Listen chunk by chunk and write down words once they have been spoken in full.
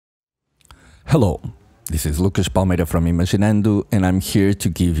Hello, this is Lucas Palmeira from Imaginando, and I'm here to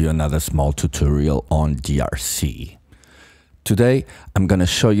give you another small tutorial on DRC. Today, I'm gonna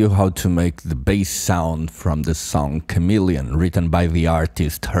show you how to make the bass sound from the song Chameleon, written by the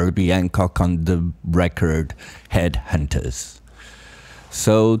artist Herbie Hancock on the record Headhunters.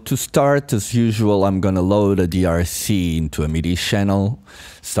 So to start, as usual, I'm gonna load a DRC into a MIDI channel,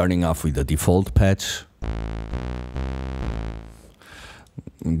 starting off with the default patch.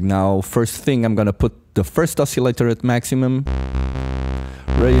 Now, first thing, I'm gonna put the first oscillator at maximum,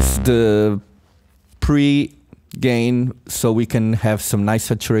 raise the pre-gain so we can have some nice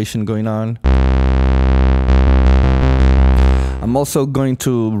saturation going on. I'm also going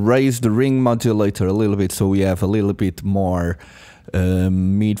to raise the ring modulator a little bit so we have a little bit more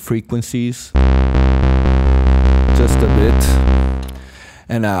mid frequencies, just a bit.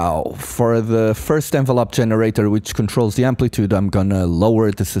 And now, for the first envelope generator, which controls the amplitude, I'm gonna lower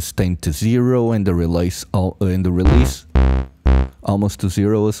the sustain to 0 and the release almost to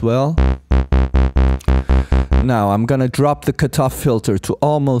 0 as well. Now, I'm gonna drop the cutoff filter to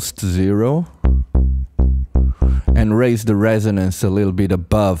almost 0 and raise the resonance a little bit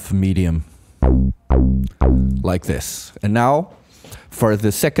above medium, like this. And now, for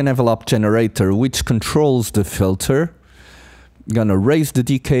the second envelope generator, which controls the filter, I'm gonna raise the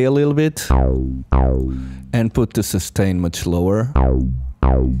decay a little bit and put the sustain much lower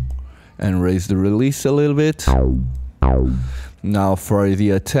and raise the release a little bit. Now for the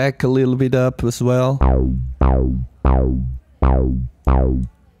attack, a little bit up as well.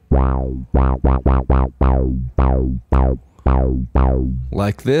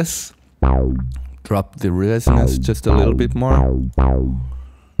 Like this. Drop the resonance just a little bit more.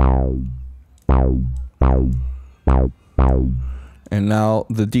 And now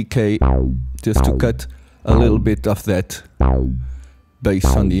the decay, just to cut a little bit of that bass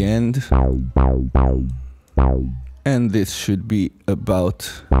on the end. And this should be about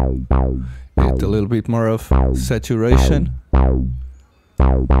it, a little bit more of saturation.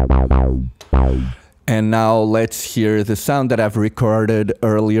 And now let's hear the sound that I've recorded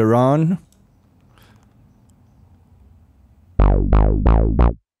earlier on.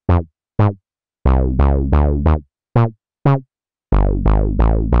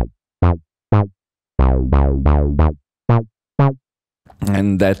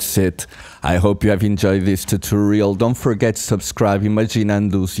 And that's it. I hope you have enjoyed this tutorial. Don't forget to subscribe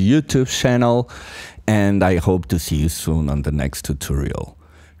Imaginando's YouTube channel, and I hope to see you soon on the next tutorial.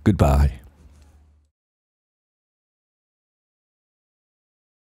 Goodbye.